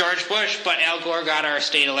for George Bush, but Al Gore got our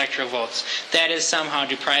state electoral votes. That is somehow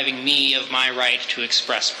depriving me of my right to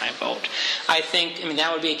express my vote. I mean,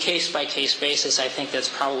 that would be a case-by-case basis. I think that's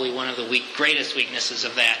probably one of the greatest weaknesses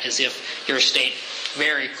of that, is if your state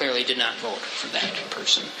very clearly did not vote for that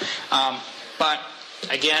person. But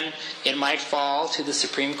again, it might fall to the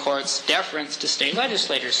Supreme Court's deference to state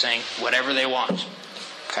legislators saying whatever they want.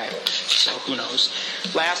 Okay, so who knows?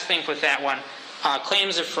 Last thing with that one,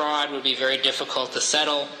 claims of fraud would be very difficult to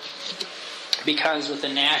settle because with the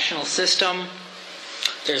national system,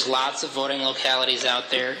 there's lots of voting localities out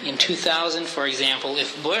there. In 2000, for example,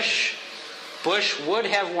 if Bush would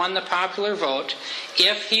have won the popular vote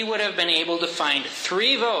if he would have been able to find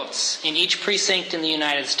 3 votes in each precinct in the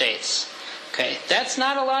United States. Okay, that's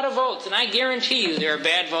not a lot of votes, and I guarantee you there are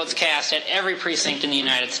bad votes cast at every precinct in the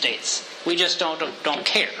United States. We just don't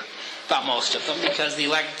care about most of them because the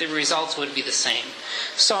results would be the same.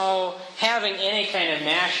 So having any kind of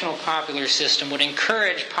national popular system would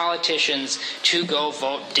encourage politicians to go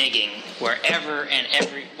vote digging wherever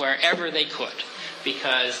they could,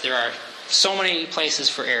 because there are so many places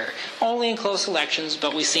for error. Only in close elections,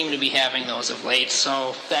 but we seem to be having those of late,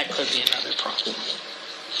 so that could be another problem.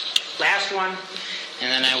 Last one, and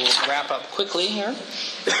then I will wrap up quickly here.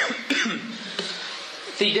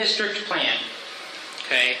 The district plan.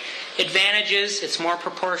 Okay. Advantages, it's more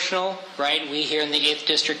proportional, right? We here in the 8th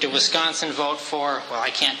District of Wisconsin vote for, well, I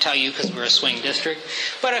can't tell you because we're a swing district,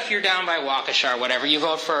 but if you're down by Waukesha or whatever, you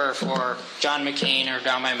vote for John McCain, or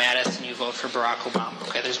down by Madison, you vote for Barack Obama.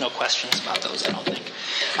 Okay, there's no questions about those, I don't think.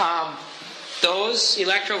 those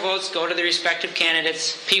electoral votes go to the respective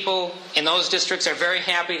candidates. People in those districts are very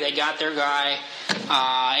happy they got their guy,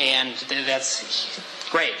 and that's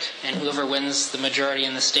great. And whoever wins the majority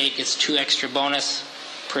in the state gets 2 extra bonus.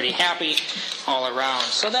 Pretty happy all around.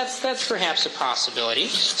 So that's perhaps a possibility.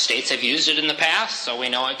 States have used it in the past, so we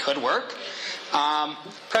know it could work.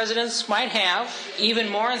 Presidents might have even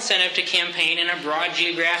more incentive to campaign in a broad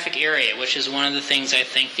geographic area, which is one of the things I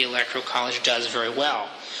think the Electoral College does very well.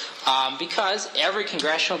 Because every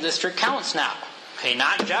congressional district counts now. Okay,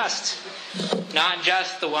 not just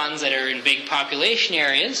the ones that are in big population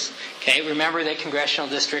areas. Okay, remember that congressional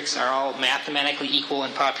districts are all mathematically equal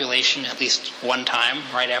in population at least one time,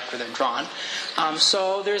 right after they're drawn.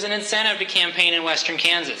 So there's an incentive to campaign in western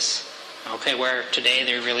Kansas. Okay, where today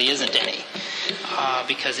there really isn't any,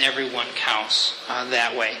 because everyone counts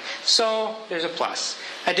that way. So there's a plus.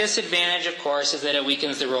 A disadvantage, of course, is that it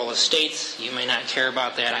weakens the role of states. You may not care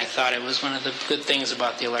about that. I thought it was one of the good things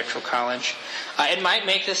about the Electoral College. It might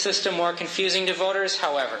make the system more confusing to voters,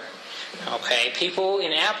 however. Okay, people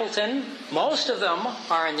in Appleton, most of them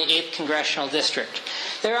are in the 8th Congressional District.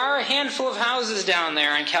 There are a handful of houses down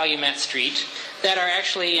there on Calumet Street that are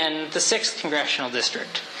actually in the 6th Congressional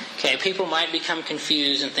District. Okay, people might become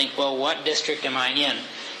confused and think, well, what district am I in?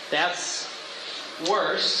 That's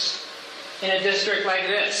worse in a district like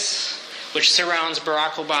this, which surrounds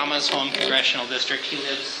Barack Obama's home congressional district. He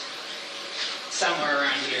lives somewhere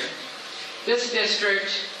around here. This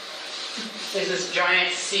district is this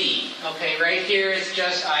giant C. Okay, right here is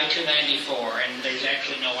just I-294, and there's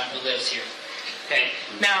actually no one who lives here. Okay,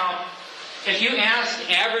 now, if you ask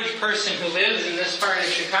the average person who lives in this part of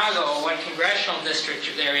Chicago what congressional district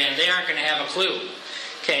they're in, they aren't going to have a clue.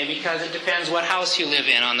 Okay, because it depends what house you live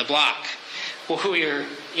in on the block, or who you're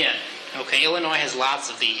in. Okay, Illinois has lots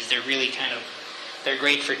of these. They're really they're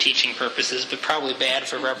great for teaching purposes, but probably bad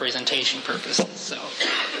for representation purposes. So,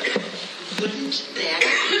 wouldn't that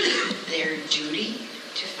be their duty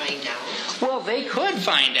to find out? Well, they could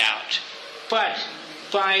find out, but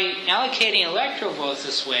by allocating electoral votes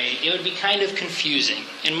this way, it would be kind of confusing.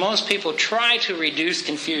 And most people try to reduce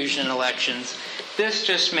confusion in elections. This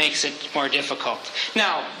just makes it more difficult.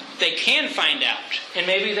 Now, they can find out, and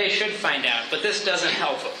maybe they should find out, but this doesn't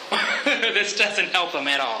help them. This doesn't help them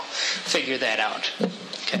at all figure that out.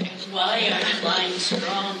 Okay. Why are lines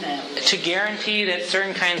drawn that way? To guarantee that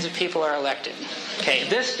certain kinds of people are elected. Okay,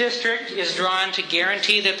 this district is drawn to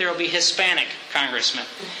guarantee that there will be Hispanic congressmen.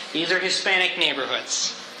 These are Hispanic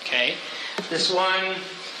neighborhoods. Okay, this one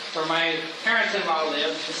where my parents-in-law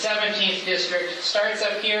live, the 17th district, starts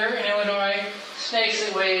up here in Illinois, snakes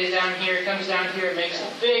its way down here, comes down here, and makes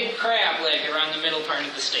a big crab leg around the middle part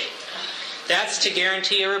of the state. That's to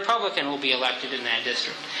guarantee a Republican will be elected in that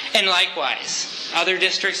district. And likewise, other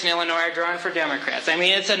districts in Illinois are drawn for Democrats. I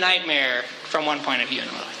mean, it's a nightmare from one point of view in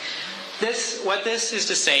Illinois. What this is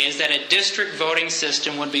to say is that a district voting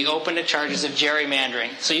system would be open to charges of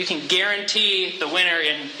gerrymandering. So you can guarantee the winner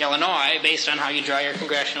in Illinois based on how you draw your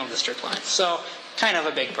congressional district lines. So, kind of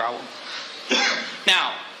a big problem.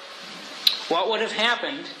 Now, what would have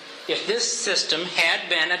happened if this system had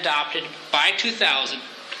been adopted by 2000?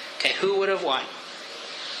 Okay, who would have won?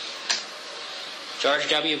 George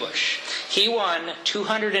W. Bush. He won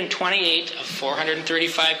 228 of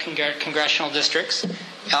 435 congressional districts.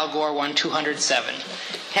 Al Gore won 207.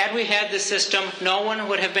 Had we had this system, no one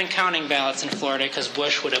would have been counting ballots in Florida because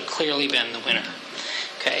Bush would have clearly been the winner.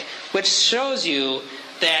 Okay, which shows you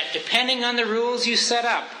that depending on the rules you set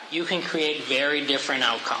up, you can create very different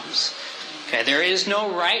outcomes. Okay, there is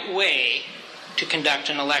no right way to conduct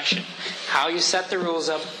an election. How you set the rules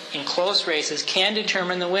up in close races can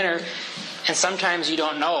determine the winner, and sometimes you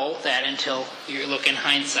don't know that until you look in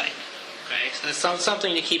hindsight. Okay, so that's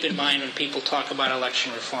something to keep in mind when people talk about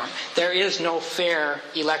election reform. There is no fair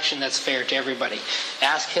election that's fair to everybody.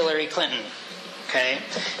 Ask Hillary Clinton. Okay,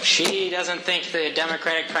 she doesn't think the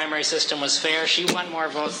Democratic primary system was fair. She won more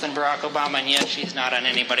votes than Barack Obama, and yet she's not on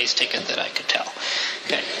anybody's ticket that I could tell.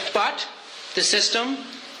 Okay, but the system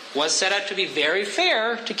was set up to be very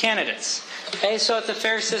fair to candidates. Okay, so it's a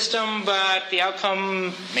fair system, but the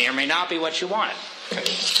outcome may or may not be what you wanted.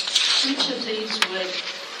 Which of these would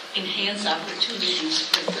enhance opportunities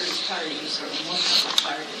for third parties or multiple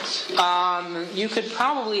parties? You could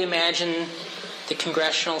probably imagine the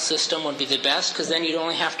congressional system would be the best, because then you'd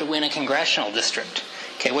only have to win a congressional district,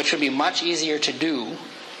 okay, which would be much easier to do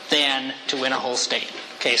than to win a whole state.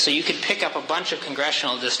 Okay, so you could pick up a bunch of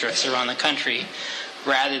congressional districts around the country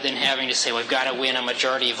rather than having to say, we've got to win a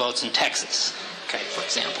majority of votes in Texas, okay, for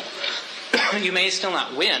example. You may still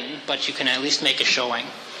not win, but you can at least make a showing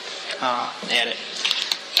at it.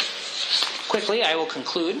 quickly, I will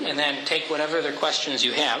conclude and then take whatever other questions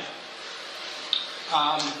you have.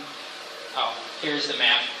 Here's the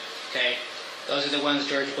map. Okay, those are the ones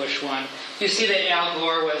George Bush won. You see that Al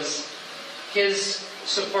Gore his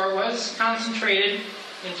support was concentrated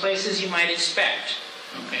in places you might expect.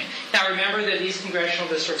 Okay. Now remember that these congressional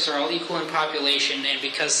districts are all equal in population, and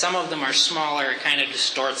because some of them are smaller, it kind of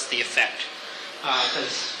distorts the effect.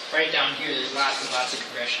 Because right down here, there's lots and lots of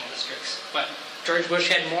congressional districts. But George Bush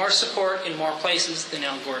had more support in more places than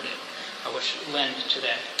Al Gore did, which lend to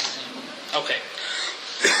that. Okay.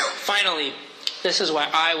 Finally, this is why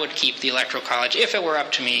I would keep the Electoral College if it were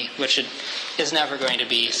up to me, which it is never going to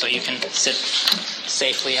be, so you can sit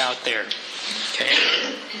safely out there. Okay.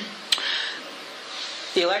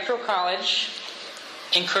 The Electoral College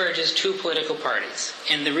encourages two political parties.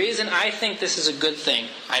 And the reason I think this is a good thing,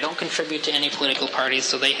 I don't contribute to any political parties,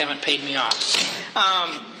 so they haven't paid me off.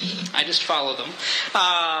 I just follow them.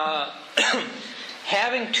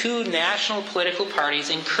 Having two national political parties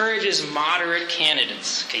encourages moderate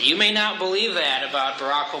candidates. Okay, you may not believe that about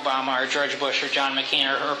Barack Obama or George Bush or John McCain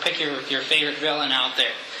or pick your favorite villain out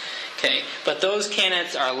there. Okay, but those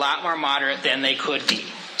candidates are a lot more moderate than they could be.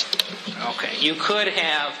 Okay, you could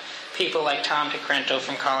have people like Tom Decrento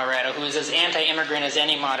from Colorado, who is as anti-immigrant as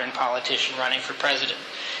any modern politician running for president.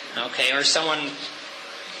 Okay, or someone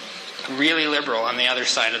really liberal on the other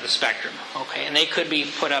side of the spectrum. Okay, and they could be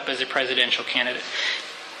put up as a presidential candidate.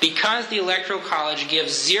 Because the Electoral College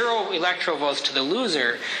gives 0 electoral votes to the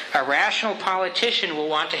loser, a rational politician will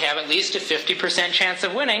want to have at least a 50% chance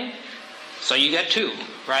of winning. So you get 2,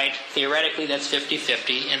 right? Theoretically, that's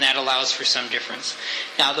 50-50, and that allows for some difference.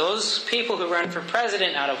 Now, those people who run for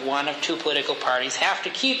president out of one of 2 political parties have to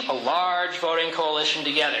keep a large voting coalition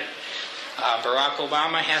together. Barack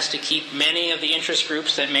Obama has to keep many of the interest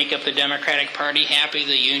groups that make up the Democratic Party happy,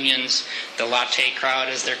 the unions, the latte crowd,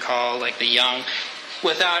 as they're called, like the young,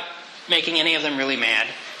 without making any of them really mad.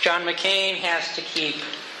 John McCain has to keep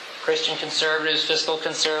Christian conservatives, fiscal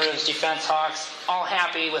conservatives, defense hawks, all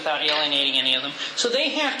happy without alienating any of them. So they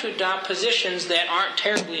have to adopt positions that aren't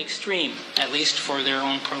terribly extreme, at least for their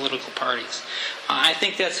own political parties. I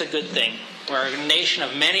think that's a good thing. We're a nation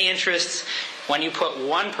of many interests. When you put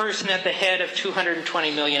one person at the head of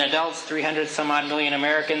 220 million adults, 300 some odd million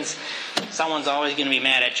Americans, someone's always going to be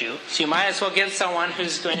mad at you. So you might as well get someone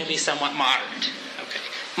who's going to be somewhat moderate. Okay,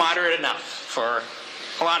 moderate enough for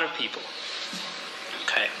a lot of people.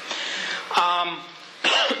 Okay.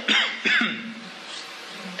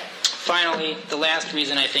 Finally, the last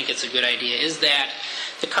reason I think it's a good idea is that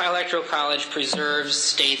the Electoral College preserves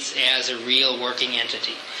states as a real working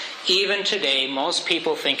entity. Even today, most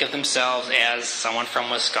people think of themselves as someone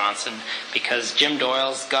from Wisconsin because Jim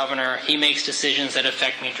Doyle's governor, he makes decisions that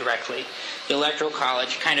affect me directly. The Electoral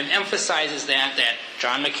College kind of emphasizes that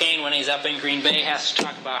John McCain, when he's up in Green Bay, has to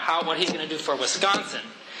talk about what he's going to do for Wisconsin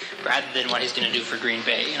rather than what he's going to do for Green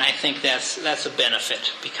Bay. And I think that's a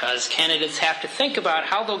benefit because candidates have to think about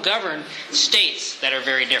how they'll govern states that are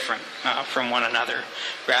very different from one another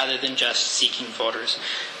rather than just seeking voters.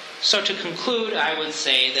 So to conclude, I would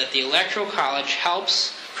say that the Electoral College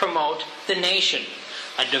helps promote the nation,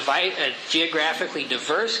 a geographically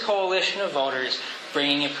diverse coalition of voters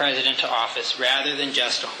bringing a president to office rather than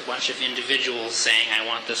just a whole bunch of individuals saying, I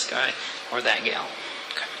want this guy or that gal.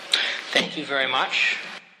 Okay. Thank you very much.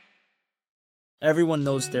 Everyone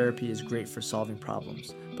knows therapy is great for solving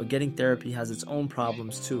problems, but getting therapy has its own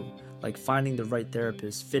problems too, like finding the right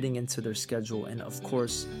therapist, fitting into their schedule, and of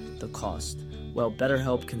course, the cost. Well,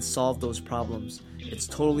 BetterHelp can solve those problems. It's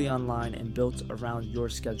totally online and built around your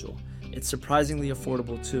schedule. It's surprisingly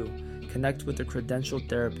affordable too. Connect with a credentialed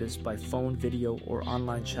therapist by phone, video, or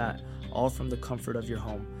online chat, all from the comfort of your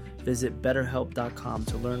home. Visit BetterHelp.com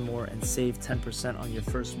to learn more and save 10% on your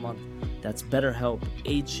first month. That's BetterHelp,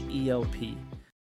 H-E-L-P.